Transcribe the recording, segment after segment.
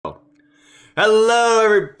Hello,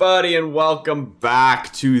 everybody, and welcome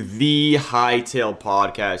back to the Hytale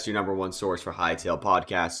Podcast, your number one source for Hytale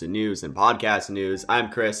podcasts and news and podcast news.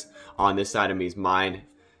 I'm Chris. On this side of me is Myne.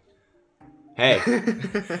 Hey.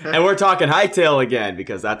 And we're talking Hytale again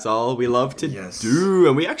because that's all we love to do.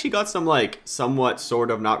 And we actually got some, somewhat,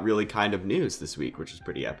 sort of, not really kind of news this week, which is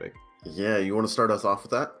pretty epic. Yeah, you want to start us off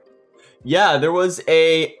with that? Yeah, there was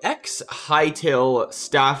a ex-Hytale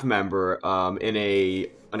staff member in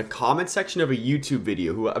a comment section of a YouTube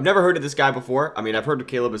video who I've never heard of this guy before. I mean, I've heard of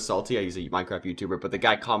Caleb is Salty. He's a Minecraft YouTuber, but the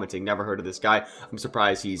guy commenting, never heard of this guy. I'm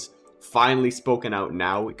surprised he's finally spoken out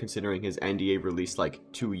now, considering his NDA released like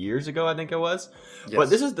 2 years ago, I think it was. Yes. But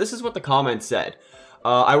this is what the comment said.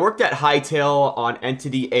 I worked at Hytale on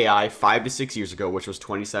Entity AI 5 to 6 years ago, which was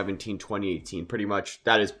 2017, 2018. Pretty much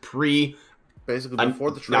that is basically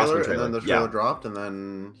before the trailer, and then the trailer dropped, and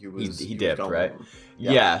then he dipped, right?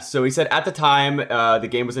 Yeah. So he said, at the time, the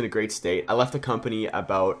game was in a great state. I left the company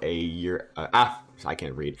about a year I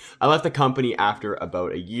can't read. I left the company after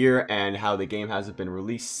about a year, and how the game hasn't been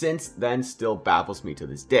released since then still baffles me to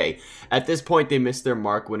this day. At this point, they missed their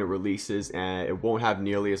mark when it releases, and it won't have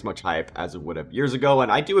nearly as much hype as it would have years ago.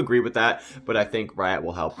 And I do agree with that, but I think Riot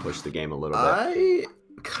will help push the game a little bit. I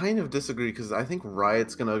kind of disagree, because I think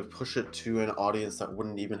Riot's gonna push it to an audience that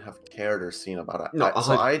wouldn't even have cared or seen about it. No,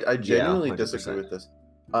 so I genuinely disagree with this.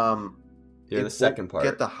 The second part,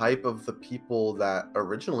 get the hype of the people that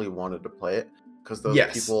originally wanted to play it, because those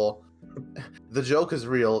people, the joke is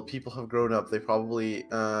real. People have grown up. They probably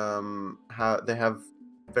have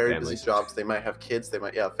very busy jobs. They might have kids. They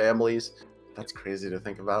might families. That's crazy to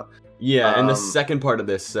think about. Yeah, and the second part of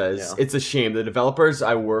this says, it's a shame. The developers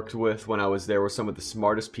I worked with when I was there were some of the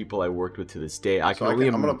smartest people I worked with to this day. I'm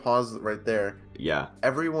going to pause right there. Yeah.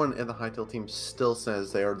 Everyone in the Hytale team still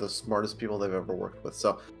says they are the smartest people they've ever worked with.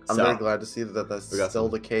 So I'm very glad to see that that's still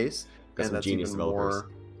the case. And that's even more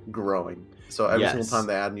growing. So every single time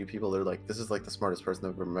they add new people, they're like, this is like the smartest person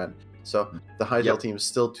I've ever met. So the Hytale team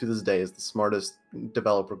still to this day is the smartest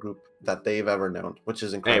developer group that they've ever known, which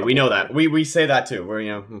is incredible. Hey, we know that. We say that too. We're,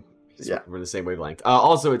 we're in the same wavelength.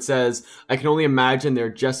 Also, it says, I can only imagine they're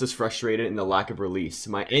just as frustrated in the lack of release.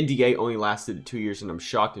 My NDA only lasted 2 years, and I'm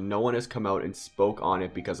shocked and no one has come out and spoke on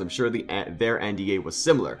it, because I'm sure their NDA was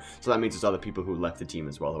similar. So that means there's other people who left the team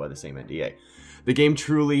as well who had the same NDA. The game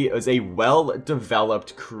truly is a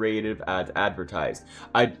well-developed, creative, advertised.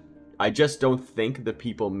 I just don't think the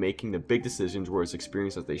people making the big decisions were as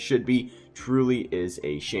experienced as they should be. Truly is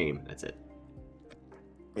a shame. That's it.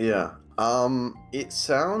 Yeah. It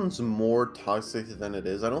sounds more toxic than it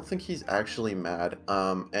is. I don't think he's actually mad.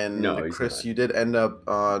 And no, Chris, you did end up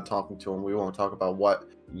talking to him. We won't talk about what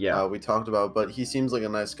we talked about, but he seems like a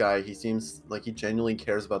nice guy. He seems like he genuinely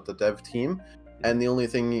cares about the dev team. And the only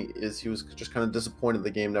thing is, he was just kind of disappointed the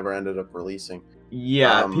game never ended up releasing.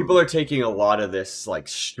 Yeah, people are taking a lot of this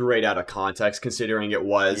straight out of context, considering it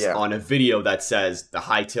was on a video that says the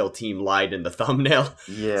Hytale team lied in the thumbnail.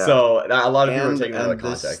 Yeah. So a lot of people are taking that out of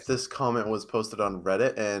context. This comment was posted on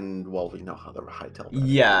Reddit, and well, we know how the Hytale.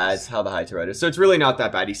 It's how the Hytale Reddit is. So it's really not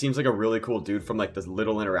that bad. He seems like a really cool dude from this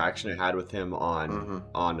little interaction I had with him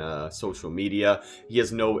on social media. He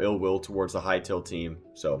has no ill will towards the Hytale team,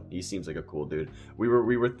 so he seems like a cool dude. We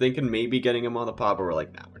were thinking maybe getting him on the pod, but we're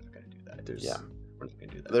like, nah, we're not gonna do that. We're not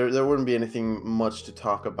gonna do that. There wouldn't be anything much to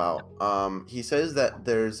talk about. He says that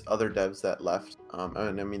there's other devs that left.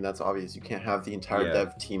 And I mean, that's obvious. You can't have the entire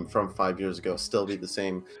dev team from 5 years ago still be the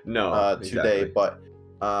same today. But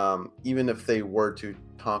even if they were to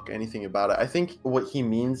talk anything about it, I think what he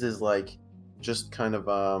means is just kind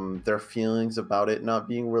of their feelings about it not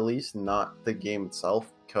being released, not the game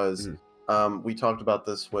itself. Because we talked about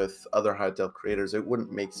this with other Hytale creators. It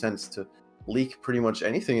wouldn't make sense to leak pretty much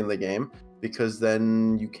anything in the game, because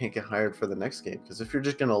then you can't get hired for the next game. Because if you're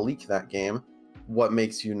just going to leak that game, what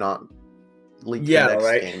makes you not leak the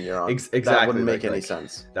next game you're on? Exactly. That wouldn't make any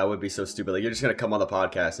sense. That would be so stupid. You're just going to come on the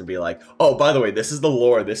podcast and be like, oh, by the way, this is the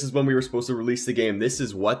lore. This is when we were supposed to release the game. This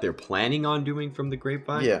is what they're planning on doing from the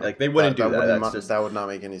grapevine. Yeah. They wouldn't do that. That would not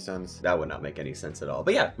make any sense. That would not make any sense at all.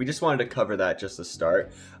 But yeah, we just wanted to cover that just to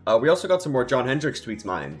start. We also got some more John Hendricks tweets,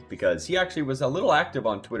 Myne, because he actually was a little active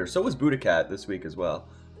on Twitter. So was Budacat this week as well.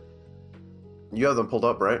 You have them pulled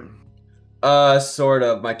up, right? Sort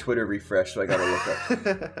of. My Twitter refreshed, so I gotta look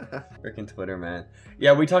up. Freaking Twitter, man.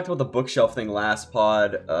 Yeah, we talked about the bookshelf thing last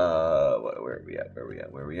pod. Where are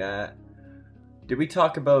we at? Did we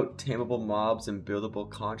talk about tameable mobs and buildable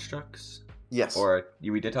constructs? Yes. Or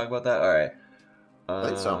we did talk about that? Alright. I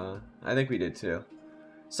think so. I think we did too.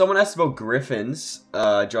 Someone asked about griffins.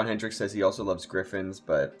 John Hendricks says he also loves griffins,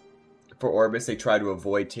 but for Orbis, they try to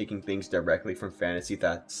avoid taking things directly from fantasy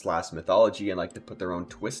 / mythology and like to put their own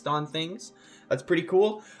twist on things. That's pretty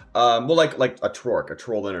cool. Well, like a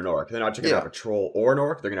troll and an orc. They're not just gonna have a troll or an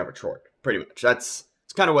orc. They're gonna have a trork. Pretty much. It's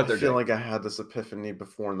kind of what they're doing. I feel like I had this epiphany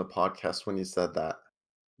before in the podcast when you said that.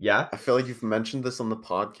 Yeah? I feel like you've mentioned this on the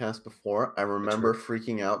podcast before. I remember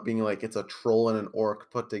freaking out, being like, it's a troll and an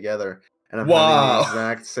orc put together. And I'm having the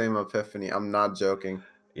exact same epiphany. I'm not joking.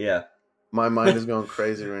 Yeah. My mind is going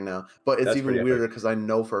crazy right now. But it's even weirder because I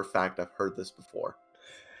know for a fact I've heard this before.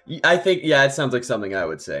 I think, it sounds like something I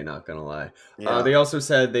would say, not gonna lie. Yeah. They also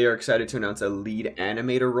said they are excited to announce a lead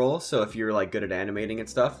animator role. So if you're like good at animating and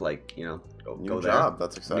stuff, like, you know, go there. New job,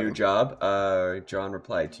 that's exciting. New job. John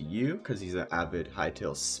replied to you because he's an avid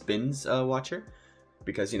Hytale Spins watcher.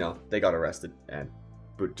 Because, you know, they got arrested and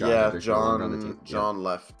John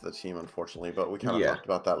left the team, unfortunately, but we kind of talked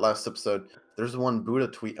about that last episode. There's one Buddha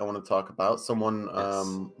tweet I want to talk about. Someone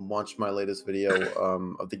watched my latest video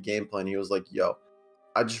of the gameplay, and he was like, yo,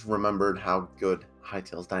 I just remembered how good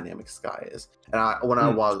Hytale's dynamic sky is. And when I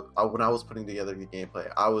was putting together the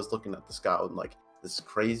gameplay, I was looking at the sky and like, this is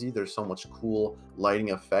crazy. There's so much cool lighting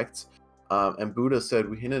effects. And Buddha said,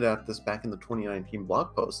 we hinted at this back in the 2019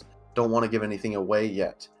 blog post. Don't want to give anything away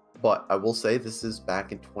yet. But I will say this is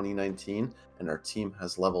back in 2019, and our team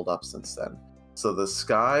has leveled up since then. So the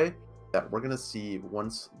sky that we're going to see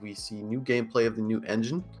once we see new gameplay of the new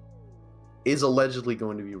engine is allegedly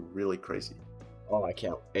going to be really crazy. Oh, I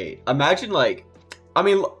can't wait. Imagine, like, I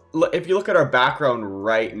mean, if you look at our background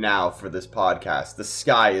right now for this podcast, the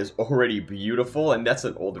sky is already beautiful, and that's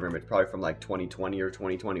an older image, probably from like 2020 or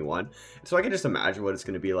 2021. So I can just imagine what it's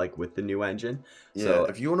going to be like with the new engine. Yeah, so,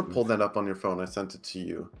 if you want to pull that up on your phone, I sent it to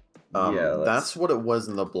you. That's what it was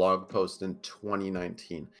in the blog post in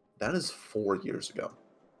 2019. That is 4 years ago.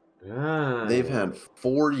 They've had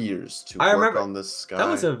 4 years to work on this sky. That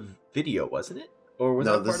was a video, wasn't it? Or was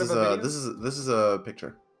that part of a video? This is a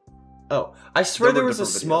picture. Oh, I swear there was a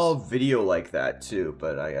small video like that too,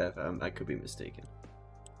 but I could be mistaken.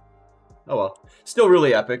 Oh well, still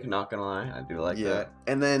really epic. Not gonna lie, I do like that.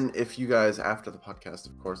 And then if you guys after the podcast,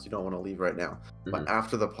 of course, you don't want to leave right now, but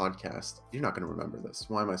after the podcast, you're not gonna remember this.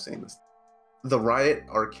 Why am I saying this? The Riot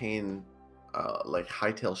Arcane, like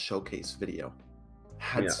Hytale showcase video,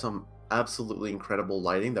 had some absolutely incredible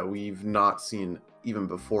lighting that we've not seen even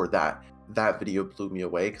before that. That video blew me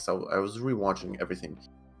away because I was rewatching everything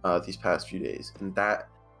these past few days, and that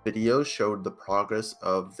video showed the progress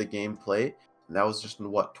of the gameplay, and that was just in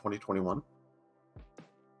what, 2021? I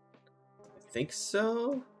think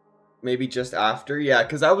so. Maybe just after,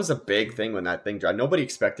 because that was a big thing when that thing dropped. Nobody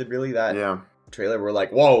expected really that trailer. We're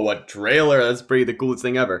like, whoa, what trailer? That's pretty the coolest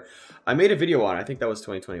thing ever. I made a video on it. I think that was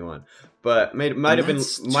 2021, but might have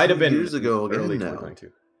been years ago. Early now.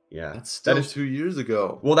 2022. Yeah, that is 2 years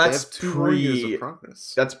ago. Well, that's 2 more years of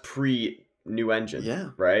progress. That's pre new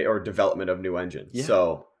engine, right? Or development of new engine.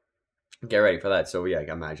 So get ready for that. So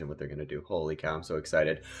imagine what they're gonna do. Holy cow, I'm so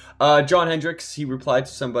excited. John Hendricks, he replied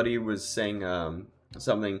to somebody who was saying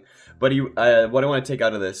something, but he what I want to take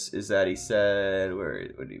out of this is that he said,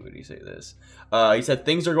 what did he say this? He said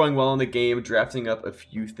things are going well in the game, drafting up a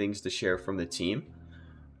few things to share from the team.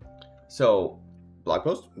 So blog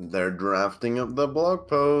post? They're drafting up the blog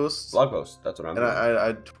post. Blog post. That's what I'm doing.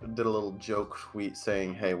 I did a little joke tweet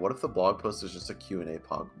saying, hey, what if the blog post is just a Q&A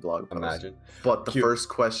blog post? Imagine. But the first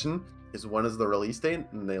question is, when is the release date?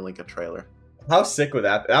 And they link a trailer. How sick would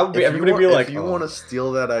that be? That would be, everybody be like, if you want to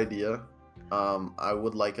steal that idea, I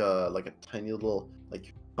would like a tiny little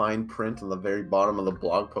fine print on the very bottom of the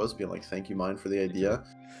blog post being like, thank you, Myne, for the idea.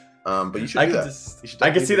 But you should do that.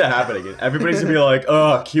 I can see that happening. Everybody's gonna be like,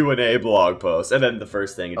 "Oh, Q&A blog post," and then the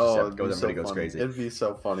first thing it just everybody goes crazy. It'd be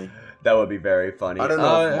so funny. That would be very funny. I don't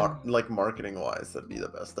know, if marketing wise, that'd be the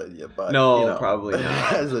best idea. But no, probably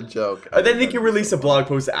not. As a joke. But then they can release a blog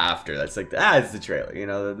post after. That's like, it's the trailer,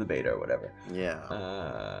 the beta or whatever.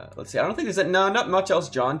 Yeah. Let's see. I don't think there's not much else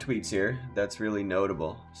John tweets here that's really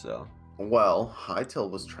notable. So. Well,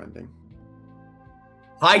 Hytale was trending.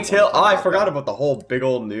 Hytale, I forgot about the whole big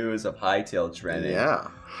old news of Hytale trending. Yeah,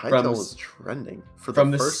 Hytale was trending for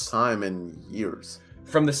the first time in years.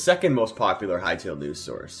 From the second most popular Hytale news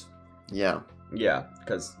source. Yeah. Yeah,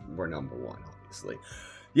 because we're number one, obviously.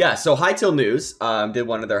 Yeah, so Hytale News did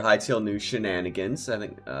one of their Hytale News shenanigans. I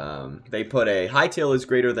think they put a Hytale is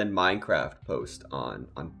greater than Minecraft post on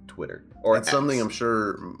Twitter. Or it's something I'm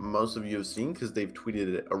sure most of you have seen because they've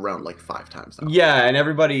tweeted it around like 5 times now. Yeah, and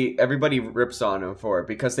everybody rips on them for it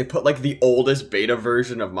because they put like the oldest beta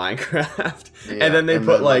version of Minecraft, and then they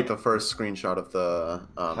put like the first screenshot of the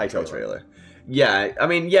Hytale trailer. Yeah, I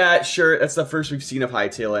mean, yeah, sure. That's the first we've seen of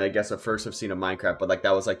Hytale, and I guess the first we've seen of Minecraft. But like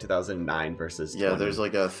that was like 2009 versus there's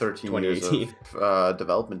like a 13 years of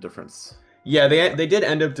development difference. Yeah, they did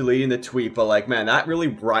end up deleting the tweet, but like, man, that really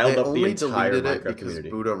riled up the entire Minecraft community.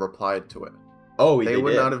 Because Buddha replied to it. Oh, they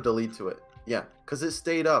would not have deleted to it. Yeah, because it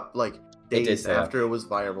stayed up like days after it was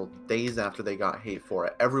viral, days after they got hate for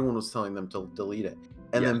it. Everyone was telling them to delete it,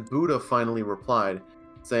 and then Buddha finally replied,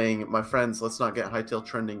 saying, "My friends, let's not get Hytale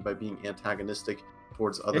trending by being antagonistic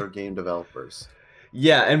towards other game developers."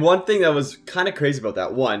 Yeah, and one thing that was kind of crazy about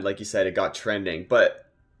that one, like you said, it got trending, but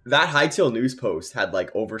that Hytale news post had like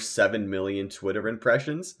over 7 million Twitter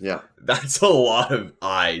impressions. Yeah. That's a lot of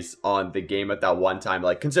eyes on the game at that one time.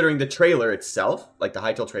 Like, considering the trailer itself, like the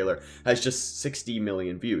Hytale trailer, has just 60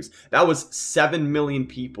 million views. That was 7 million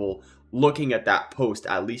people looking at that post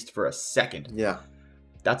at least for a second. Yeah.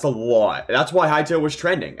 That's a lot. That's why Hytale was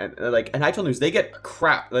trending. And Hytale News, they get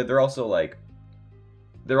crap. Like, they're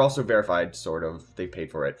also verified, sort of. They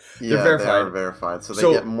paid for it. Yeah, they're verified. They are verified, so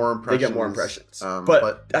they get more impressions. They get more impressions.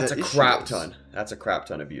 But that's a crap ton. That's a crap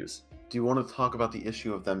ton of views. Do you want to talk about the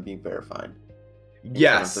issue of them being verified?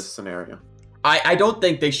 Yes. In this scenario. I don't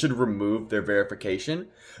think they should remove their verification,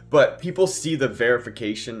 but people see the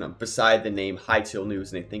verification beside the name Hytale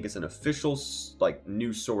News and they think it's an official like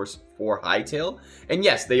news source for Hytale. And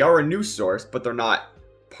yes, they are a news source, but they're not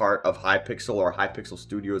part of Hypixel or Hypixel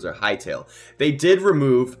Studios or Hytale. They did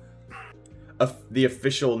remove the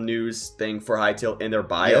official news thing for Hytale in their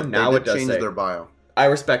bio. Yeah, now it does change their bio. I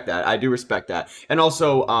respect that. I do respect that. And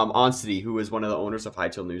also, Onsity, who is one of the owners of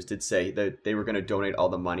Hytale News, did say that they were going to donate all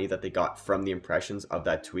the money that they got from the impressions of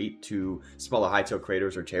that tweet to smaller Hytale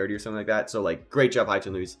creators or charity or something like that. So, like, great job,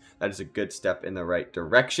 Hytale News. That is a good step in the right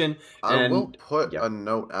direction. I will put a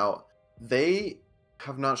note out. They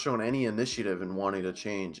have not shown any initiative in wanting to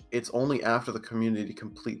change. It's only after the community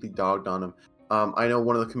completely dogged on them. I know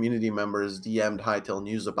one of the community members DM'd Hytale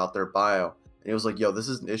News about their bio. And it was like, yo, this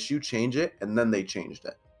is an issue, change it. And then they changed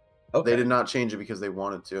it. Okay. They did not change it because they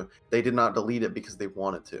wanted to. They did not delete it because they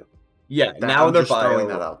wanted to. Yeah, now in their bio,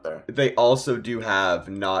 that out there. They also do have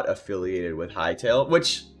not affiliated with Hytale,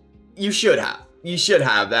 which you should have. You should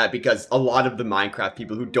have that because a lot of the Minecraft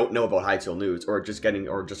people who don't know about Hytale News or just hearing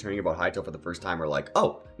about Hytale for the first time are like,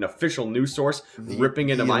 oh, an official news source ripping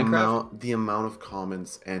into Minecraft. The amount of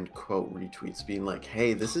comments and quote retweets being like,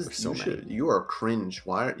 hey, this is you are cringe.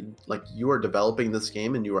 Why you are developing this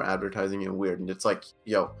game and you are advertising it weird. And it's like,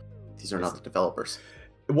 yo, these are not the developers.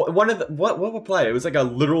 One of the what replied? It was like a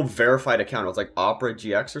literal verified account. It was like Opera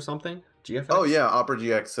GX or something. GFX? Oh yeah, Opera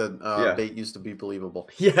GX said bait used to be believable.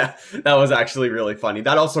 Yeah, that was actually really funny.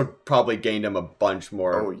 That also probably gained him a bunch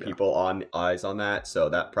more people eyes on that, so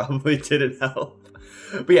that probably didn't help.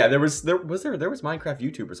 But yeah, there was Minecraft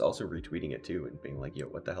YouTubers also retweeting it too and being like, "Yo,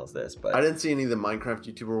 what the hell's this?" But I didn't see any of the Minecraft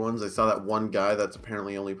YouTuber ones. I saw that one guy that's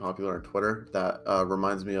apparently only popular on Twitter. That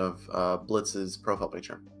reminds me of Blitz's profile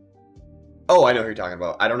picture. Oh, I know who you're talking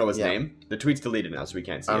about. I don't know his name. The tweet's deleted now, so we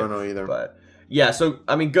can't see it. I don't know either. But yeah, so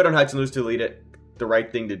I mean, good on Hytale News to delete it. The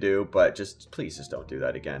right thing to do, but please don't do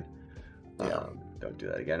that again. Yeah, don't do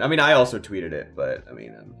that again. I mean, I also tweeted it, but I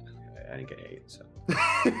mean, I didn't get hate, so.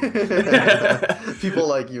 People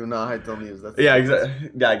like you, not Hytale News. That's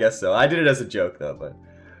exactly. Yeah, I guess so. I did it as a joke though, but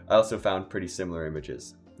I also found pretty similar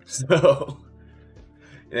images. So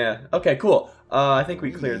yeah, okay, cool. I think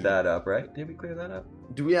we cleared that up, right? Did we clear that up?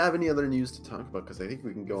 Do we have any other news to talk about? Because I think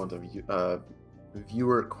we can go on to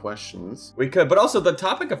viewer questions. We could, but also the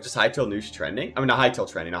topic of just Hytale News trending. I mean, not Hytale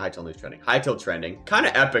trending, not Hytale News trending. Hytale trending, kind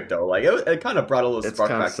of epic though. Like it kind of brought a little spark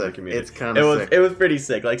back to the community. It's kind of sick. It was pretty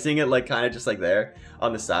sick. Like seeing it like kind of just like there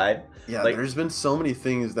on the side. Yeah, like, there's been so many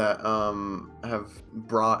things that have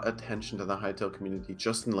brought attention to the Hytale community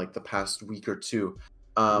just in like the past week or two.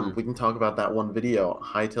 We can talk about that one video.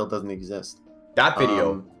 Hytale doesn't exist. That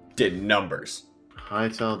video did numbers.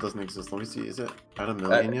 Hytale doesn't exist. Let me see. Is it at 1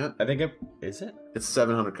 million yet? I think is it? It's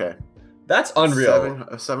 700K. That's unreal.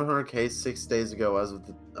 700K 6 days ago, as of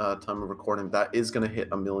the time of recording. That is gonna hit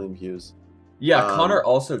 1 million views. Yeah, Connor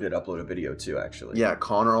also did upload a video too, actually. Yeah,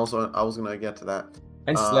 Connor also. I was gonna get to that.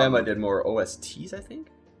 And Slamma did more OSTs, I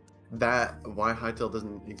think. That why Hytale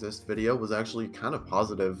doesn't exist video was actually kind of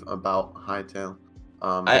positive about Hytale.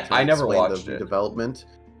 I never watched the development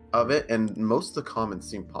of it, and most of the comments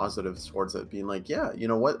seem positive towards it, being like, yeah, you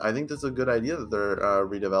know what, I think this is a good idea that they're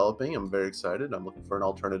redeveloping. I'm very excited. I'm looking for an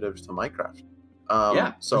alternative to Minecraft.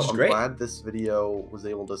 So I'm glad this video was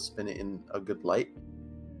able to spin it in a good light,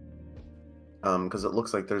 because it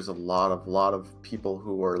looks like there's a lot of people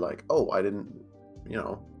who are like, oh, I didn't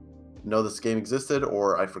know this game existed,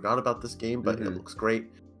 or I forgot about this game, but it looks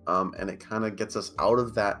great. And it kind of gets us out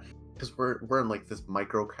of that because we're in like this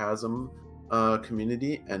microcosm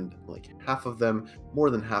community, and like more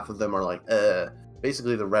than half of them are like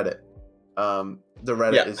basically the Reddit. The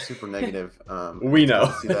Reddit is super negative. We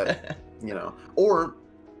know. See that, or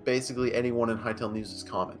basically anyone in Hytale News'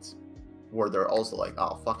 comments, where they're also like,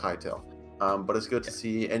 "Oh, fuck Hytale." But it's good to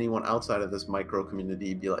see anyone outside of this micro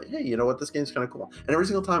community be like, "Hey, you know what? This game's kind of cool." And every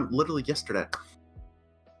single time, literally yesterday,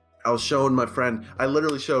 I was showing my friend. I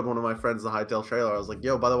literally showed one of my friends the Hytale trailer. I was like,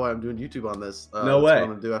 "Yo, by the way, I'm doing YouTube on this. No way. What I'm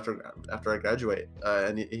gonna do after I graduate."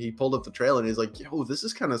 And he pulled up the trailer and he's like, "Yo, this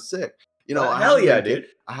is kind of sick." Hell yeah, dude.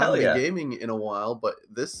 I haven't been gaming in a while, but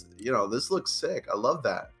this looks sick. I love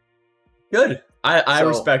that. Good. I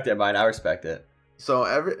respect it, Myne. I respect it. So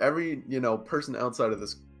every person outside of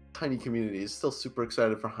this tiny community is still super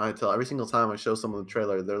excited for Hytale. Every single time I show someone the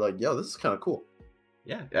trailer, they're like, "Yo, this is kind of cool."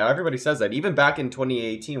 Yeah, everybody says that. Even back in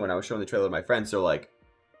 2018, when I was showing the trailer to my friends, they're like,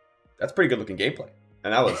 "That's pretty good looking gameplay,"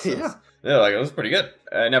 and that was they're like, "It was pretty good."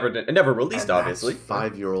 It never released, and obviously.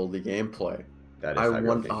 5-year-old gameplay. That is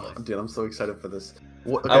 5-year-old gameplay. Dude, I'm so excited for this.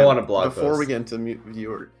 Okay, I want to blog before we get into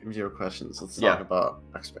viewer questions. Let's talk about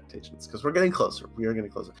expectations, because we're getting closer. We are getting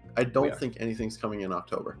closer. I don't think anything's coming in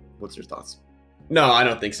October. What's your thoughts? No, I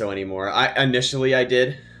don't think so anymore. Initially I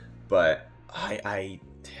did, but I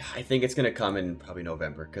think it's gonna come in probably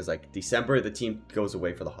November, because like December the team goes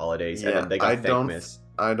away for the holidays, and then they got Thankmas.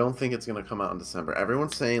 I don't think it's gonna come out in December.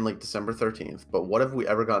 Everyone's saying like December 13th, but what have we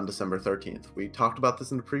ever gotten December 13th? We talked about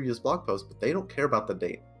this in the previous blog post, but they don't care about the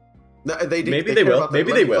date. No, they do. Maybe they will.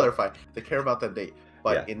 Maybe they will. Clarify. They care about that date,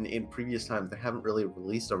 but in previous times they haven't really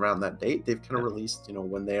released around that date. They've kind of released,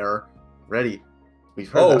 when they are ready. We've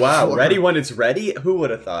heard that before. Ready when it's ready? Who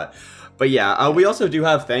would have thought? But yeah, we also do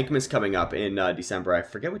have Thankmas coming up in December. I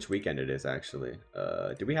forget which weekend it is, actually.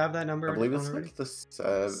 Do we have that number? I believe it's like the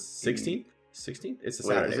 16th? 16th? It's a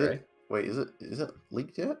Saturday, right? Wait, is it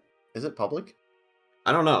leaked yet? Is it public?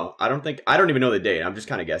 I don't know. I don't even know the date. I'm just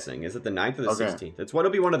kind of guessing. Is it the 9th or the 16th? It'll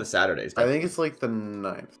be one of the Saturdays. I think it's like the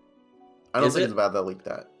 9th. I don't think it's bad that leaked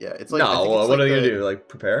that. Yeah, it's like... No, what are they going to do? Like,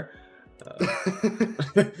 prepare?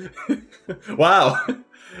 Wow.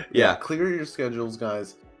 Yeah. Clear your schedules,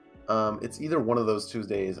 guys. It's either one of those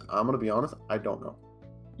Tuesdays. I'm going to be honest, I don't know.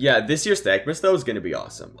 Yeah, this year's Thankmas, though, is going to be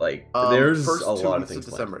awesome. Like, there's a lot of things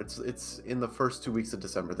December. It's in the first 2 weeks of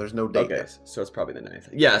December. There's no date yet. So it's probably the 9th.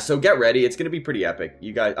 Yeah, so get ready. It's going to be pretty epic.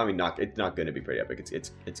 You guys, it's not going to be pretty epic.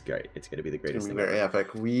 It's great. It's going to be the greatest thing. It's going to be very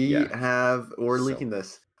epic. We're leaking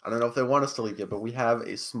this. I don't know if they want us to leak it, but we have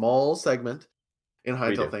a small segment in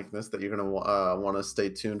Hytale Thankmas that you're going to want to stay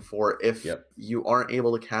tuned for. If you aren't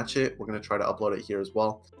able to catch it, we're going to try to upload it here as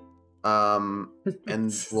well. And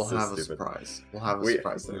we'll have a surprise. We'll have a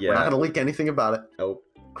surprise there. We're not going to leak anything about it. Nope.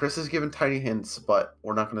 Chris has given tiny hints, but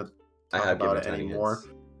we're not going to talk about it anymore.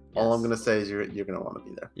 All I'm going to say is you're going to want to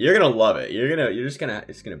be there. You're going to love it. It's going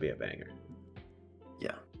to be a banger.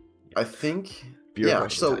 Yeah. I think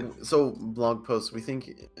so blog posts, we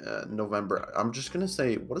think November. I'm just going to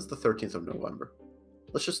say, what is the 13th of November?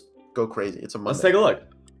 Let's just go crazy. It's a Monday. Let's take a look.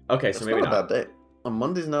 Okay, so maybe not a bad day. A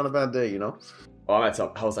Monday's not a bad day, Oh, I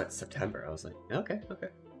was like September. I was like, okay.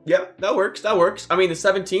 Yeah, that works. I mean, the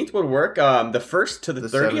 17th would work. The 1st to the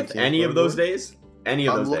 30th, any of those days. Any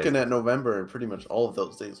of those days. I'm looking at November, and pretty much all of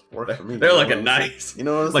those days work for me. They're like a nice. You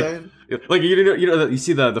know what I'm saying? Like you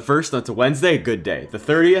see the 1st, that's a Wednesday, good day. The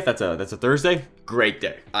 30th, that's a Thursday, great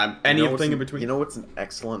day. Anything in between. You know what's an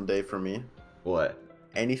excellent day for me? What?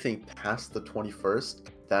 Anything past the 21st,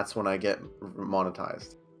 that's when I get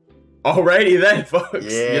monetized. Alrighty then, folks.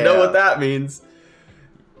 Yeah. You know what that means.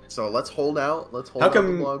 So let's hold out. How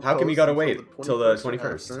come you gotta wait till the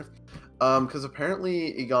 21st? Because apparently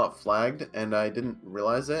it got flagged and I didn't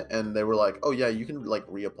realize it, and they were like, "Oh yeah, you can like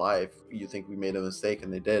reapply if you think we made a mistake,"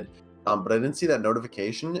 and they did. But I didn't see that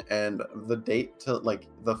notification, and the date to like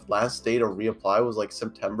the last date of reapply was like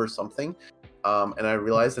September something, and I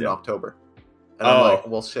realized in October, and I'm like,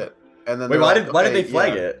 "Well, shit." And then why did they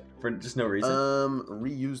flag it for just no reason?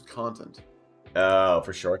 Reused content. Oh,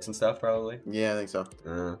 for shorts and stuff, probably. Yeah, I think so.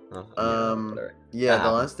 Yeah, the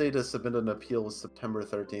last day to submit an appeal was September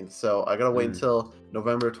 13th, so I gotta wait until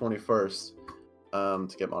November 21st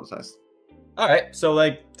to get monetized. All right, so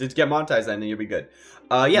like to get monetized, then you'll be good.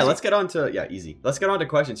 Let's get on to easy. Let's get on to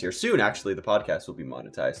questions here soon. Actually, the podcast will be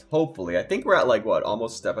monetized. Hopefully, I think we're at like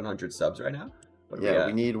almost 700 subs right now.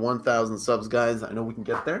 We need 1,000 subs, guys. I know we can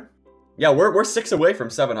get there. Yeah, we're 6 away from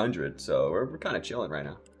 700, so we're kind of chilling right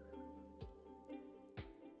now.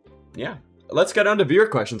 Yeah, let's get on to viewer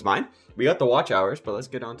questions, Myne. We got the watch hours, but let's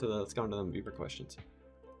get on to the viewer questions.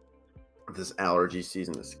 This allergy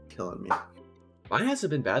season is killing me. Mine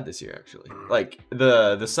hasn't been bad this year, actually. Like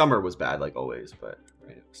the summer was bad, like always, but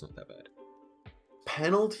right. It's not that bad.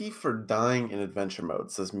 Penalty for dying in adventure mode,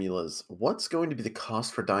 says Mila's. What's going to be the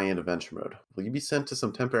cost for dying in adventure mode? Will you be sent to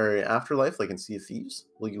some temporary afterlife like in Sea of Thieves?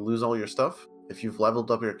 Will you lose all your stuff? If you've leveled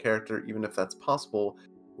up your character, even if that's possible,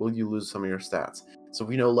 will you lose some of your stats? So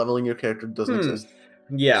we know leveling your character doesn't exist.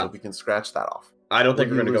 Yeah. So we can scratch that off. I don't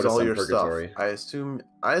think we're going to go to some purgatory. Stuff? I assume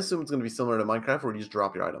it's going to be similar to Minecraft where you just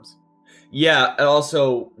drop your items. Yeah, and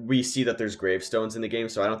also we see that there's gravestones in the game,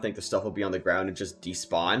 so I don't think the stuff will be on the ground and just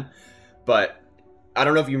despawn. But I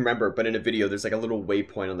don't know if you remember, but in a video there's like a little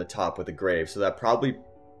waypoint on the top with a grave, so that probably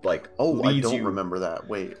like I don't remember that.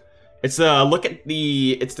 Wait. It's look at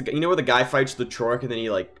it's the you know where the guy fights the Trork and then he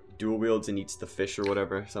like dual wields and eats the fish or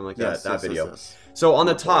whatever, something like that. That video. Yes. So on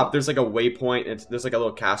the top there's like a waypoint. There's like a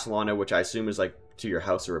little castle on it, which I assume is like to your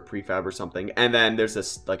house or a prefab or something. And then there's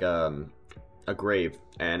this like a grave,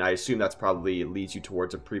 and I assume that's probably leads you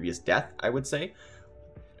towards a previous death, I would say.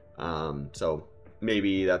 So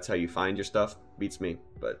maybe that's how you find your stuff. Beats me,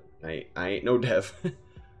 but I ain't no dev.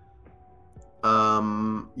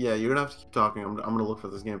 Yeah, you're gonna have to keep talking. I'm gonna look for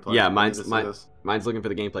this gameplay. Yeah, mine's looking for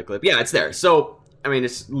the gameplay clip. Yeah, it's there. So I mean,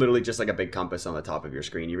 it's literally just like a big compass on the top of your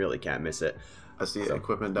screen. You really can't miss it. I see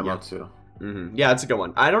equipment demo too. Yeah, it's a good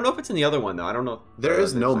one. I don't know if it's in the other one though. I don't know. There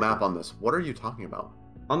is no map on this. What are you talking about?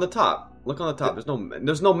 On the top. Look on the top.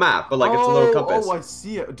 There's no map, but like it's a little compass. Oh, I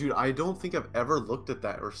see it, dude. I don't think I've ever looked at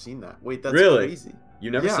that or seen that. Wait, that's really crazy.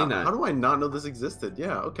 You never seen that? How do I not know this existed?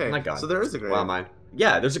 Yeah. Okay. Oh my God. So there is a grave. Wow, mine.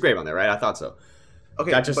 Yeah, there's a grave on there, right? I thought so.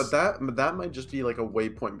 Okay, but that might just be like a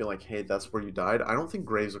waypoint, be like, hey, that's where you died. I don't think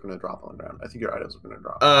graves are gonna drop on the ground. I think your items are gonna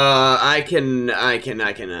drop. I can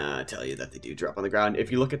tell you that they do drop on the ground.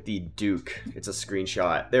 If you look at the Duke, it's a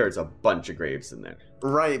screenshot. There's a bunch of graves in there.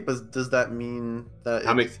 Right, but does that mean that?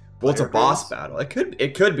 Well, it's a boss battle. It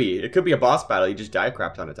could be a boss battle. You just die a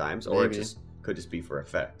crap ton of times, or it could just be for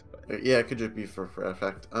effect. But... Yeah, it could just be for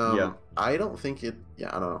effect. Yeah. I don't think it.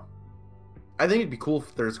 Yeah, I don't know. I think it'd be cool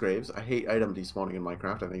if there's graves. I hate item despawning in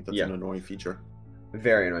Minecraft. I think that's an annoying feature.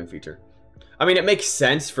 Very annoying feature. I mean, it makes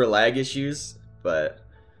sense for lag issues, but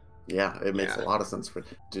yeah, it makes a lot of sense for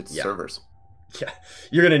servers. Yeah,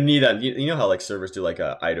 you're gonna need that. You know how like servers do like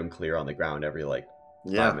a item clear on the ground every like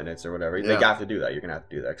 5 minutes or whatever. They have to do that. You're gonna have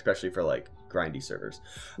to do that, especially for like grindy servers.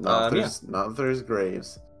 Not if there's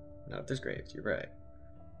graves. Not if there's graves. You're right.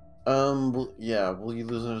 Will you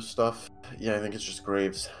lose other stuff? Yeah, I think it's just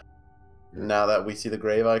graves. Now that we see the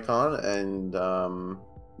grave icon, and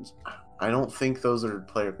I don't think those are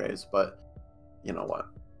player graves, but you know what?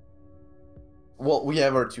 Well, we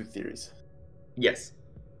have our two theories. Yes.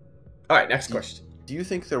 All right, next question. Do you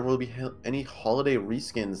think there will be any holiday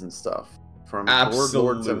reskins and stuff from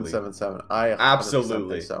Lord 777?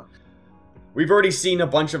 Absolutely. Think so. We've already seen a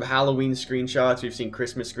bunch of Halloween screenshots. We've seen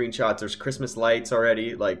Christmas screenshots. There's Christmas lights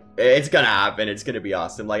already. Like, it's gonna happen. It's gonna be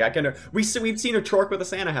awesome. Like, we've seen a Trork with a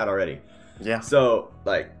Santa hat already. Yeah. So,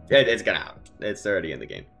 like, it's gonna happen. It's already in the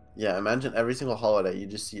game. Yeah, imagine every single holiday you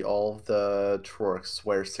just see all the Trorks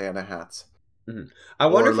wear Santa hats. I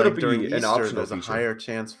wonder if it'll be during Easter, an optional there's feature. A higher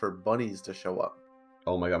chance for bunnies to show up.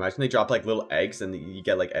 Oh my God, imagine they drop like little eggs and you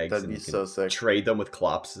get like eggs. That'd be so sick. Trade them with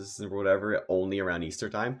Clopses or whatever only around Easter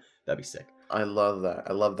time. That'd be sick. I love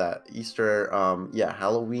that. Easter,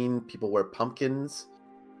 Halloween, people wear pumpkins.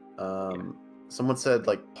 Someone said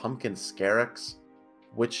like pumpkin scarix.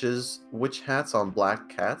 Witch hats on black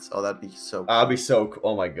cats. Oh, that'd be so cool. I'd be so cool.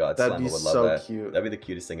 Oh my God, that'd be so cute. That'd be the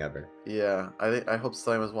cutest thing ever. Yeah, I hope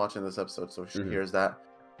Slime is watching this episode so she hears that.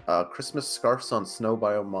 Christmas scarves on snow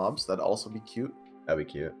biome mobs. That'd also be cute. That'd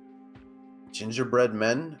be cute. Gingerbread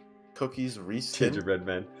men, cookies reskin. Gingerbread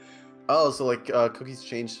men. Oh, so like cookies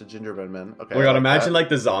changed to gingerbread men. Okay. Oh my God, imagine like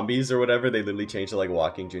the zombies or whatever. They literally changed to like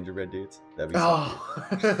walking gingerbread dudes. That'd be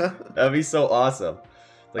so that'd be so awesome.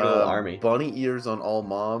 Like a little army. Bunny ears on all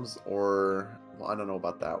mobs, or well, I don't know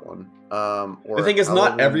about that one. Or the thing is,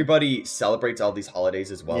 not everybody celebrates all these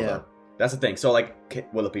holidays as well. Yeah. Though. That's the thing. So, like,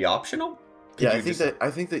 will it be optional? I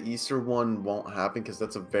think the Easter one won't happen because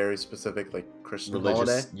that's a very specific like Christian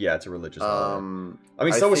holiday. Yeah, it's a religious holiday. I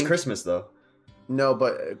mean, so is Christmas though. No,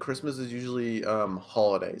 but Christmas is usually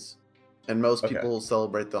holidays. And most people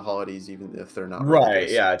celebrate the holidays even if they're not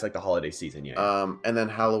religious. Yeah, it's like the holiday season, and then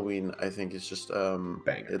Halloween, I think, is just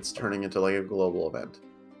it's turning into like a global event.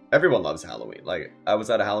 Everyone loves Halloween. Like, I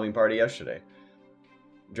was at a Halloween party yesterday.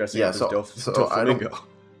 Dressing up as Doflamingo.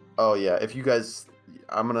 Oh yeah, if you guys,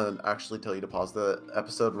 I'm gonna actually tell you to pause the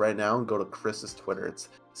episode right now and go to Chris's Twitter. It's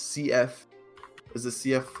CF. Is it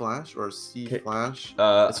CF Flash or C Flash?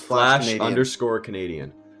 It's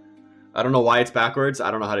Flash_Canadian. I don't know why it's backwards.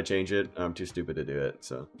 I don't know how to change it. I'm too stupid to do it.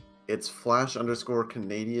 So it's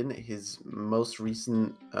Flash_Canadian. His most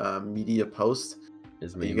recent media post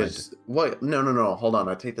Is me. You guys, what? No. Hold on.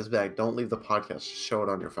 I take this back. Don't leave the podcast. Show it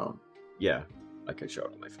on your phone. Yeah, I can show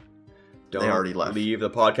it on my phone. Don't they already left. Leave the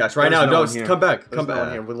podcast right now. Don't come back. There's Come back. No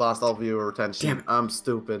one here. We lost all viewer retention. Damn it. I'm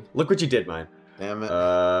stupid. Look what you did, Myne. Damn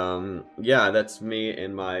it. Yeah, that's me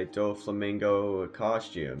in my Doflamingo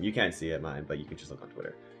costume. You can't see it, Myne, but you can just look on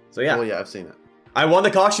Twitter. So yeah. Oh yeah, I've seen it. I won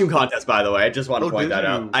the costume contest, by the way. I just want to point that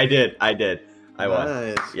out. I did. I won.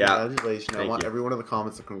 Nice. Yeah. Congratulations. I want everyone in the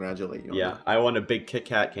comments to congratulate you. Yeah, I won a big Kit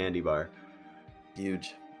Kat candy bar.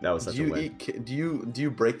 Huge. That was such a win. Do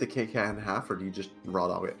you break the Kit Kat in half, or do you just raw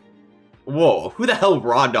dog it? Whoa, who the hell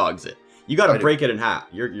raw dogs it? You gotta break it in half.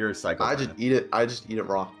 You're a psychopath. I just eat it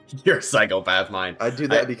raw. You're a psychopath, Myne. I do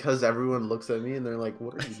that because everyone looks at me and they're like,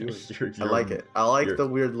 "What are you doing?" I like it. I like the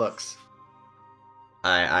weird looks.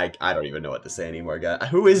 I don't even know what to say anymore, guy.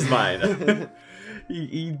 Who is Myne?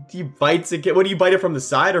 he bites it. What do you bite it from the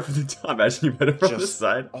side or from the top? Imagine you bite it from the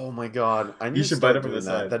side. Oh my god! You should bite it from the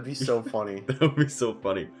side. That'd be so funny. That would be so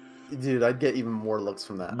funny, dude. I'd get even more looks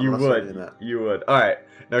from that. You would. You would. All right.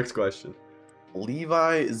 Next question.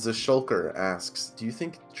 Levi Zashulker asks, "Do you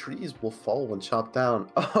think trees will fall when chopped down?"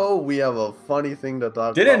 Oh, we have a funny thing to talk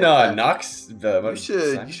about. Didn't Knox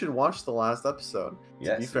the? You should watch the last episode.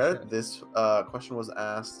 Yes, to be fair, this question was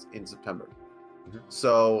asked in September,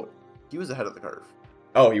 so he was ahead of the curve.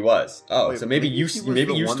 Oh, he was. Oh, wait, so maybe you stole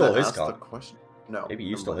his content. No, maybe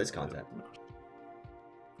you stole his content.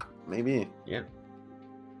 Maybe. Yeah.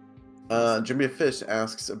 Jimmy Fish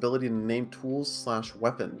asks, ability to name tools /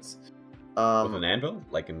 weapons. With an anvil,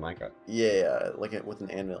 like in Minecraft. Yeah, like with an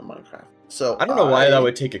anvil in Minecraft. So I don't know why that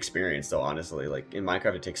would take experience, though. Honestly, like in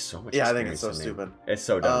Minecraft, it takes so much. Yeah, experience I think it's so stupid. It's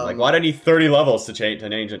so dumb. Like, why do I need 30 levels to change a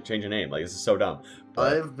name? Like, this is so dumb.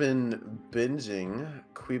 But I've been binging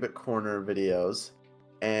Quebec Corner videos,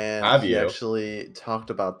 and he actually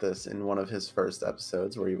talked about this in one of his first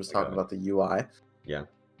episodes where he was talking about the UI. Yeah.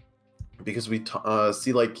 Because we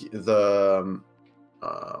see like the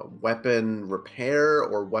weapon repair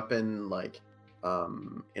or weapon like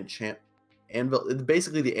enchant anvil,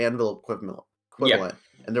 basically the anvil equivalent.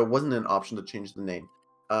 And there wasn't an option to change the name,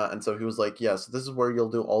 and so he was like, yeah, so this is where you'll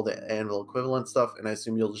do all the anvil equivalent stuff, and I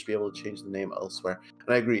assume you'll just be able to change the name elsewhere.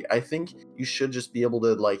 And I agree. I think you should just be able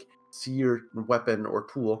to like see your weapon or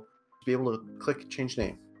tool, be able to click change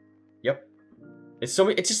name. Yep. It's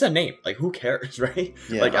just a name. Like, who cares, right?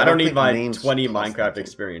 Yeah, like, I don't need my 20 Minecraft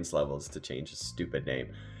experience levels to change a stupid name.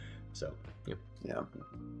 So, yeah. Yeah.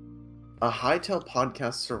 A Hytale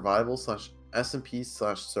podcast survival / SMP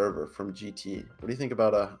 / server from GT. What do you think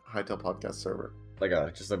about a Hytale podcast server?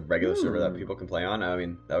 Like just a regular server that people can play on? I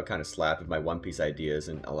mean, that would kind of slap if my One Piece ideas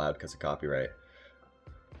and allowed because of copyright.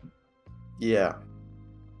 Yeah.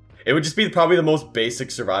 It would just be probably the most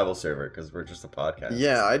basic survival server because we're just a podcast.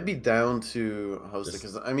 Yeah, I'd be down to host it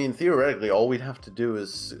because, I mean, theoretically, all we'd have to do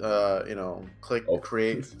is, click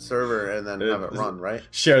create server and then have it run, right?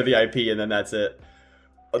 Share the IP and then that's it.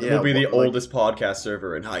 We'll be the oldest podcast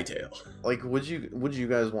server in Hytale. Like, would you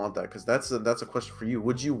guys want that? Because that's a question for you.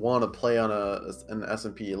 Would you want to play on an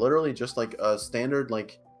SMP, literally just like a standard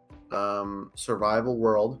like survival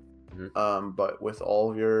world, but with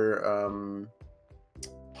all of your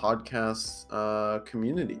podcast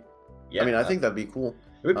community? Yeah, I mean, I think that'd be cool.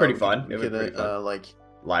 It'd be pretty fun. We could like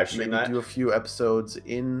live stream maybe do a few episodes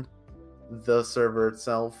in the server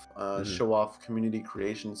itself, show off community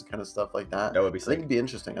creations, kind of stuff like that. That would be sick. I think it'd be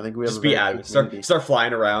interesting. I think we have just start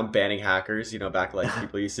flying around banning hackers, back like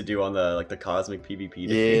people used to do on the cosmic PvP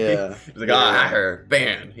day. Yeah. It's like, hacker,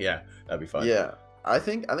 ban. Yeah, that'd be fun. Yeah. I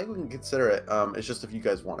think we can consider it. It's just if you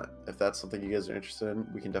guys want it. If that's something you guys are interested in,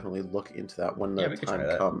 we can definitely look into that when the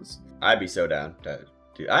time comes. I'd be so down.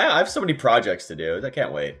 Dude, I have so many projects to do. I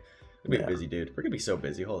can't wait. We're gonna be busy, dude. We're gonna be so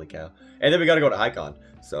busy. Holy cow! And then we gotta go to Hycon.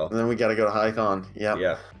 So. And then we gotta go to Hycon.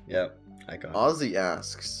 Yeah. Yeah. Hycon. Ozzy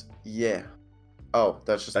asks, yeah. Oh,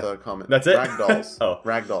 that's just a comment. That's it. Ragdolls.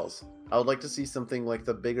 Ragdolls. I would like to see something like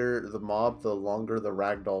the bigger the mob, the longer the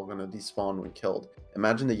ragdoll gonna despawn when killed.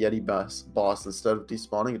 Imagine the Yeti boss instead of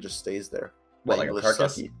despawning, it just stays there. What, like a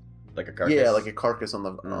carcass? Like a carcass? Yeah, like a carcass on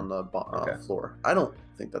the floor. I don't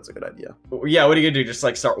think that's a good idea. Yeah, what are you gonna do? Just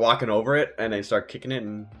like start walking over it and then start kicking it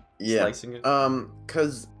and slicing it?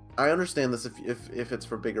 Because I understand this if it's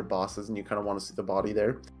for bigger bosses and you kind of want to see the body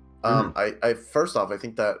there. I first off, I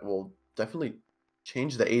think that will definitely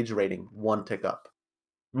change the age rating 1 tick up.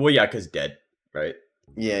 Well, yeah, because dead, right?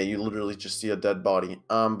 Yeah, you literally just see a dead body.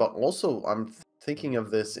 But also, I'm thinking of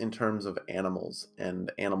this in terms of animals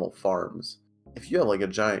and animal farms. If you have like a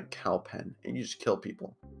giant cow pen and you just kill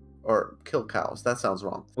people or kill cows, that sounds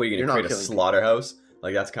wrong. Well, you're gonna create a slaughterhouse?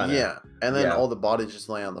 Like that's kind of and then all the bodies just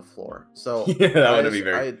lay on the floor. So that would be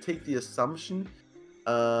very. I take the assumption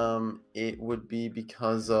It would be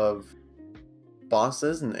because of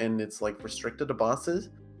bosses, and it's like restricted to bosses.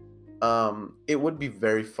 It would be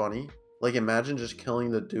very funny. Like, imagine just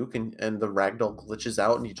killing the Duke and the ragdoll glitches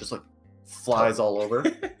out and he just like flies all over.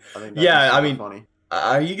 I think yeah, I mean, funny.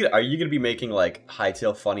 Are you gonna be making like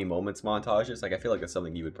Hytale funny moments montages? Like, I feel like that's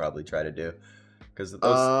something you would probably try to do, because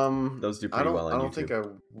those do pretty well on YouTube. I don't think I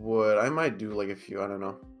would. I might do like a few. I don't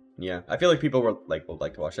know. Yeah, I feel like people would like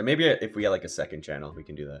to watch that. Maybe if we had like a second channel, we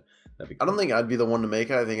can do that. That'd be cool. I don't think I'd be the one to make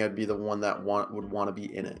it. I think I'd be the one that would want to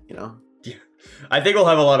be in it. You know. Yeah, I think we'll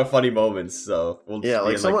have a lot of funny moments. So we'll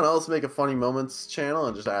like someone else make a funny moments channel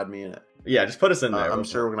and just add me in it. Yeah, just put us in there. I'm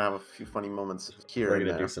sure we're gonna have a few funny moments here. We're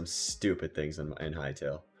gonna do some stupid things in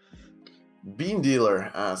Hytale. Bean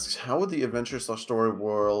Dealer asks, how would the adventure / story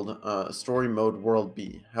mode world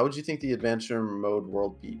be? How would you think the adventure mode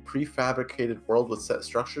world be? Prefabricated world with set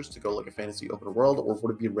structures to go like a fantasy open world, or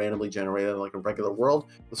would it be randomly generated like a regular world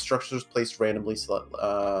with structures placed randomly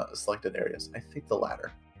selected areas? I think the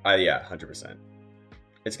latter. Yeah, 100%.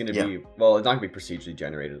 It's gonna be, well, it's not gonna be procedurally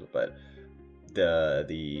generated, but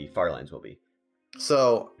the Firelines will be.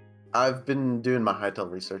 So I've been doing my Hytale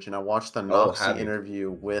research, and I watched the Noxie interview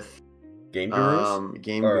with Game Gurus?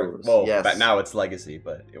 Game Gurus. Well, yes. But now it's Legacy,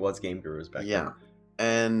 but it was Game Gurus back then. Yeah.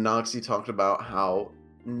 And Noxie talked about how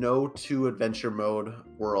no two adventure mode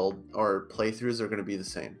world or playthroughs are going to be the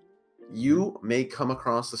same. You may come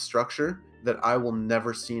across a structure that I will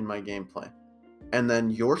never see in my gameplay. And then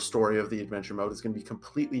your story of the adventure mode is going to be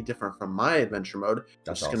completely different from my adventure mode,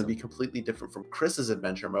 which is going to be completely different from Chris's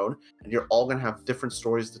adventure mode. And you're all going to have different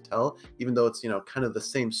stories to tell, even though it's, kind of the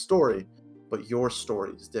same story, but your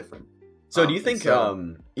story is different. So do you think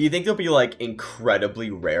there'll be like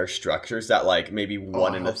incredibly rare structures that like maybe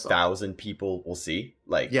one in 1,000 people will see?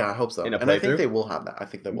 Like, yeah, I hope so. In a and I think they will have that. I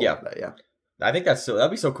think they will have that. Yeah. I think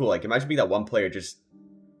that'd be so cool. Like, imagine being that one player just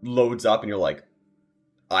loads up and you're like,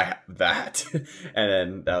 I have that,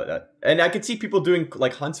 and then and I could see people doing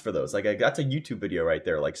like hunts for those. Like, that's a YouTube video right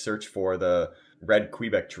there. Like, search for the red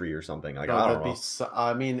Quebec tree or something. Like, I don't know.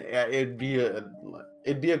 I mean, it'd be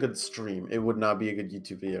a good stream. It would not be a good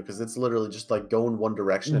YouTube video because it's literally just like go in one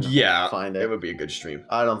direction and find it. It would be a good stream.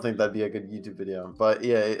 I don't think that'd be a good YouTube video, but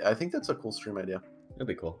yeah, I think that's a cool stream idea. It'd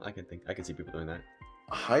be cool. I can see people doing that.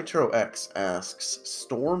 Hytro X asks,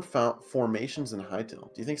 storm formations in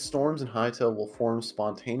Hytale. Do you think storms in Hytale will form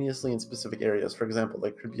spontaneously in specific areas? For example,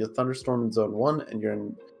 there could be a thunderstorm in Zone 1 and you're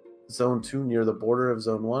in Zone 2 near the border of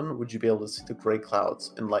Zone 1. Would you be able to see the gray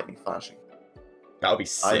clouds and lightning flashing? That would be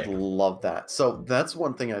sick. I'd love that. So that's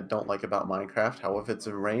one thing I don't like about Minecraft. How if it's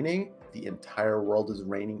raining, the entire world is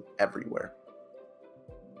raining everywhere.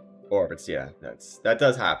 Or if it's, that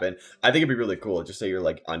does happen. I think it'd be really cool. Just say you're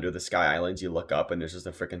like under the Sky Islands, you look up and there's just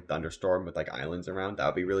a freaking thunderstorm with like islands around. That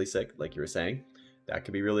would be really sick, like you were saying. That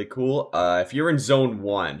could be really cool. If you're in Zone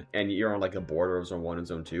 1 and you're on like the border of Zone 1 and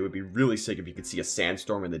Zone 2, it'd be really sick if you could see a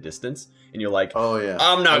sandstorm in the distance and you're like, oh yeah,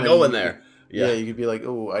 I'm not going there. Yeah, you could be like,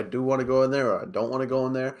 oh, I do want to go in there, or I don't want to go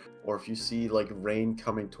in there. Or if you see like rain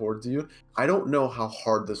coming towards you, I don't know how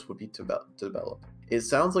hard this would be to develop. It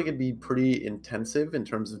sounds like it'd be pretty intensive in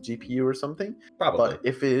terms of GPU or something. Probably. But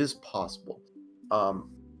if it is possible,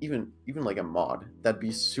 even like a mod, that'd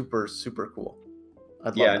be super, super cool.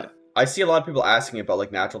 I'd love that. I see a lot of people asking about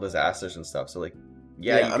like natural disasters and stuff. So like,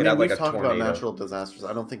 you could have like a tornado. About natural disasters.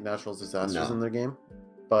 I don't think natural disasters in their game.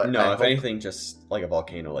 But no, if anything, just like a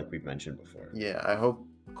volcano, like we've mentioned before. Yeah, I hope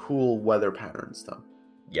cool weather patterns stuff.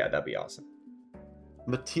 Yeah, that'd be awesome.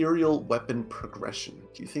 Material weapon progression.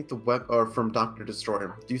 Do you think from Dr.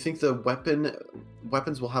 Destroyer? Do you think the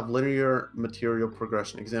weapons will have linear material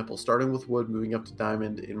progression? Example, starting with wood, moving up to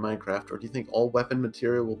diamond in Minecraft, or do you think all weapon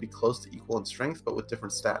material will be close to equal in strength but with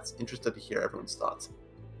different stats? Interested to hear everyone's thoughts.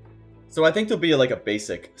 So I think there'll be like a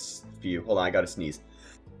basic view. Hold on, I gotta sneeze.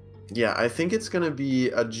 Yeah, I think it's going to be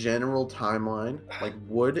a general timeline. Like,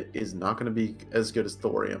 wood is not going to be as good as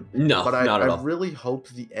thorium. No, but not at all. I really hope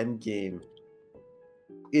the end game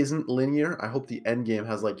isn't linear. I hope the end game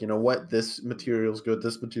has like, you know what, this material is good,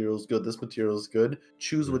 this material is good, this material is good.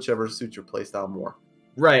 Choose whichever suits your playstyle more.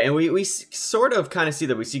 Right, and we sort of kind of see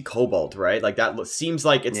that we see cobalt, right? Like that seems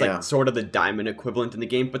like it's like sort of the diamond equivalent in the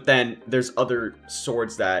game, but then there's other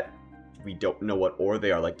swords that we don't know what ore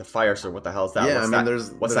they are, like the fire sword. What the hell is that? Yeah,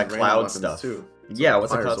 what's that cloud stuff? Too. Yeah,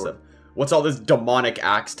 what's the cloud stuff? What's all this demonic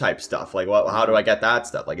axe type stuff? Like, how do I get that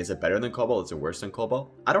stuff? Like, is it better than cobalt? Is it worse than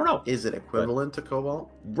cobalt? I don't know. Is it equivalent to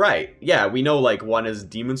cobalt? Right. Yeah, we know like one is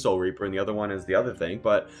Demon Soul Reaper and the other one is the other thing,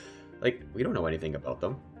 but like we don't know anything about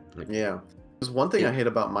them. Like, yeah. There's one thing I hate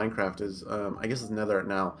about Minecraft is, I guess it's Nether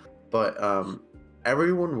now, but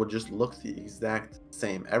everyone would just look the exact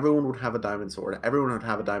same. Everyone would have a diamond sword. Everyone would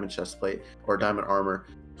have a diamond chestplate or diamond armor.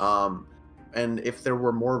 And if there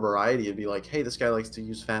were more variety, it'd be like, hey, this guy likes to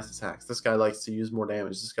use fast attacks. This guy likes to use more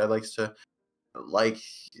damage. This guy likes to like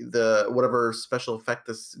the whatever special effect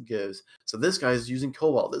this gives. So this guy's using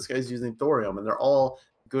cobalt. This guy's using thorium, and they're all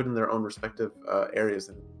good in their own respective areas,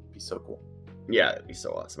 and it'd be so cool. Yeah, it'd be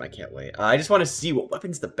so awesome. I can't wait. I just want to see what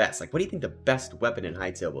weapon's the best. Like, what do you think the best weapon in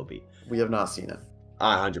Hytale will be? We have not seen it.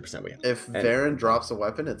 100% we have. If Varen drops a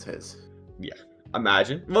weapon, it's his. Yeah.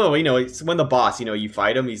 Imagine. Well, you know, it's when the boss, you know, you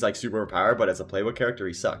fight him, he's like super overpowered, but as a playable character,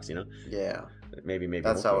 he sucks, you know? Yeah. Maybe.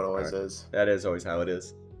 That's how it always is. That is always how it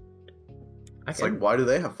is. It's like, why do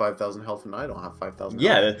they have 5,000 health and I don't have 5,000 health?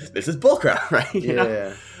 Yeah, this is bullcrap, right? You yeah.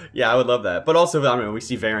 know? Yeah, I would love that. But also, I don't know, we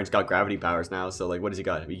see Varen's got gravity powers now, so, like, what does he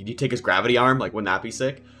got? You take his gravity arm? Like, wouldn't that be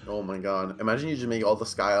sick? Oh my god. Imagine you just make all the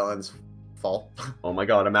Sky Islands fall. Oh my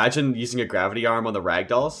god, imagine using a gravity arm on the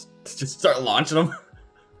ragdolls to just start launching them.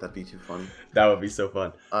 That'd be too funny. That would be so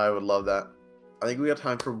fun. I would love that. I think we got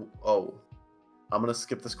time for... Oh. I'm going to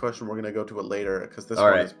skip this question. We're going to go to it later, because this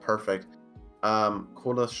one is perfect.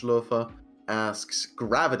 Kola Schlofa asks,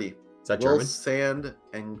 gravity. Is that Will German? Sand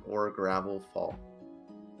or gravel fall?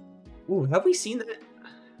 Ooh, have we seen that?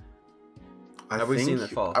 Have we seen that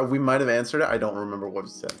fall? We might have answered it. I don't remember what it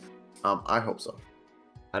said. I hope so.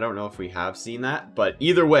 I don't know if we have seen that, but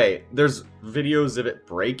either way, there's videos of it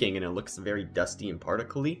breaking and it looks very dusty and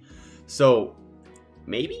particle-y. So,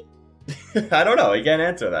 maybe? I don't know. I can't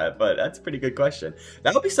answer that, but that's a pretty good question.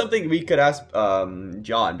 That would be something we could ask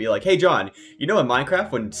John. Be like, hey, John, you know in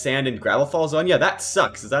Minecraft when sand and gravel falls on you? That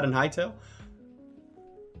sucks. Is that in Hytale?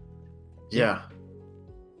 Yeah.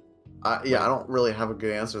 Yeah, I don't really have a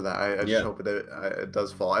good answer to that. I just hope it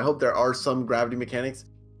does fall. I hope there are some gravity mechanics.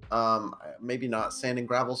 Maybe not sand and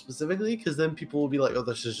gravel specifically, because then people will be like, oh,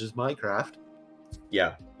 this is just Minecraft.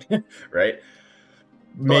 Yeah. Right?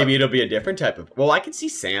 Maybe it'll be a different type of... Well, I can see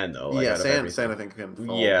sand, though. Like, yeah, sand I think can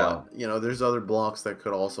fall. Yeah. But, you know, there's other blocks that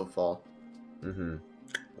could also fall. Mm-hmm.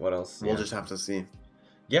 What else? We'll just have to see.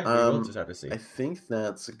 Yeah, we will just have to see. I think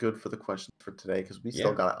that's good for the questions for today, because we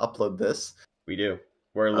still got to upload this. We do.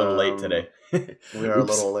 We're a little late today. We are a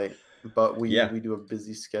little late. But we do have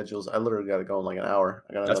busy schedules. I literally got to go in like an hour.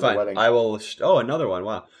 I got another wedding. I will... Oh, another one.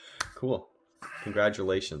 Wow. Cool.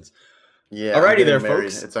 Congratulations. Yeah. Alrighty there,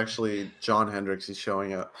 folks. It's actually John Hendricks. He's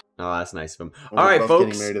showing up. Oh, that's nice of him. All right, folks.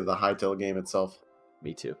 Getting married to the Hytale game itself.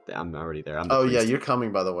 Me too. I'm already there. Yeah, you're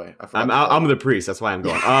coming, by the way. I'm the priest. That's why I'm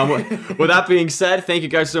going. With that being said, thank you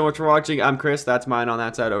guys so much for watching. I'm Chris. That's Myne on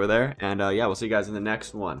that side over there. And yeah, we'll see you guys in the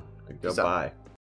next one. Goodbye.